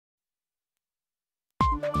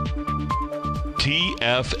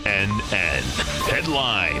TFNN.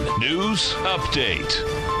 Headline News Update.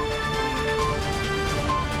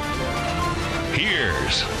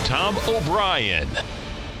 Here's Tom O'Brien.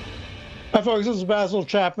 Hi folks, this is Basil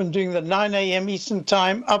Chapman doing the 9 a.m. Eastern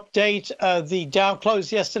Time update. The Dow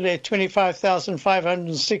closed yesterday at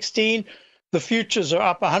 25,516. The futures are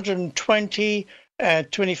up 120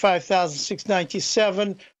 at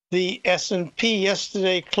 25,697. The S&P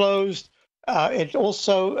yesterday closed. It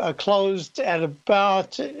also closed at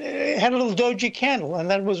about, had a little doji candle,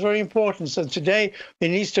 and that was very important. So today it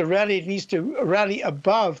needs to rally. It needs to rally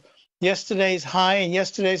above yesterday's high, and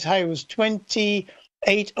yesterday's high was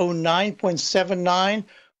 2809.79.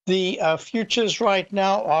 The futures right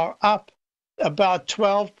now are up about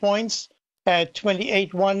 12 points at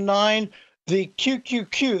 2819. The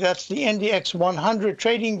QQQ, that's the NDX 100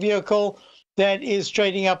 trading vehicle, that is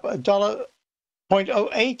trading up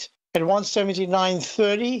 $1.08 at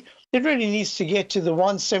 179.30. It really needs to get to the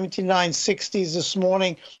 179.60s this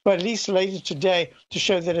morning, or at least later today, to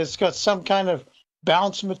show that it's got some kind of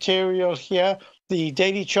bounce material here. The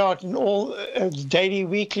daily chart in all daily,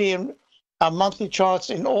 weekly, and monthly charts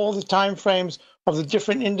in all the time frames of the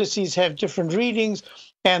different indices have different readings,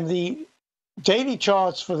 and the daily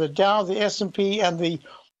charts for the Dow, the S&P, and the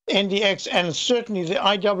NDX, and certainly the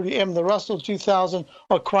IWM, the Russell 2000,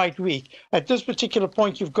 are quite weak. At this particular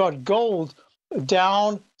point, you've got gold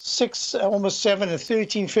down 6, almost 7 at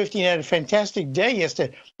 13.15. Had a fantastic day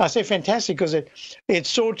yesterday. I say fantastic because it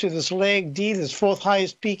soared to this leg D, this fourth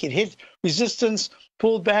highest peak. It hit resistance,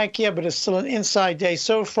 pulled back here, but it's still an inside day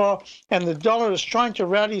so far. And the dollar is trying to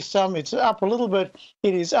rally some. It's up a little bit.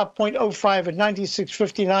 It is up 0.05 at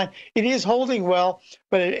 96.59. It is holding well,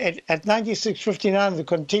 but at 96.59, the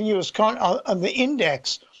continuous on the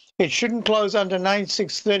index, it shouldn't close under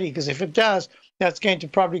 96.30, because if it does, that's going to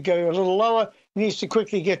probably go a little lower. It needs to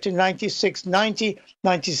quickly get to 96.90,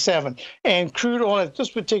 97. And crude oil at this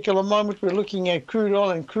particular moment, we're looking at crude oil,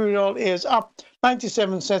 and crude oil is up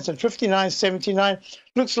 97 cents at 59.79.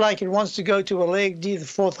 Looks like it wants to go to a leg D, the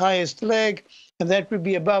fourth highest leg, and that would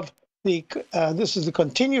be above the, this is the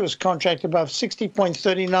continuous contract, above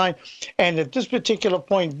 60.39. And at this particular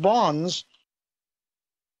point, bonds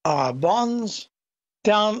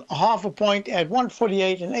down half a point at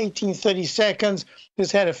 148 and 18.30 seconds.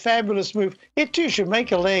 This had a fabulous move. It too should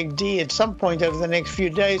make a leg D at some point over the next few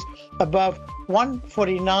days above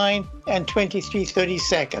 149 and 23.30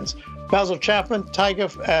 seconds. Basil Chapman, Tiger.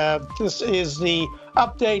 This is the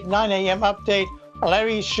update, 9 a.m. update.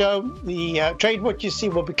 Larry's show, the Trade What You See,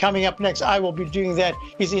 will be coming up next. I will be doing that.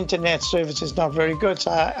 His internet service is not very good, so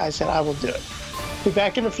I said I will do it. Be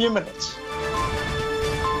back in a few minutes.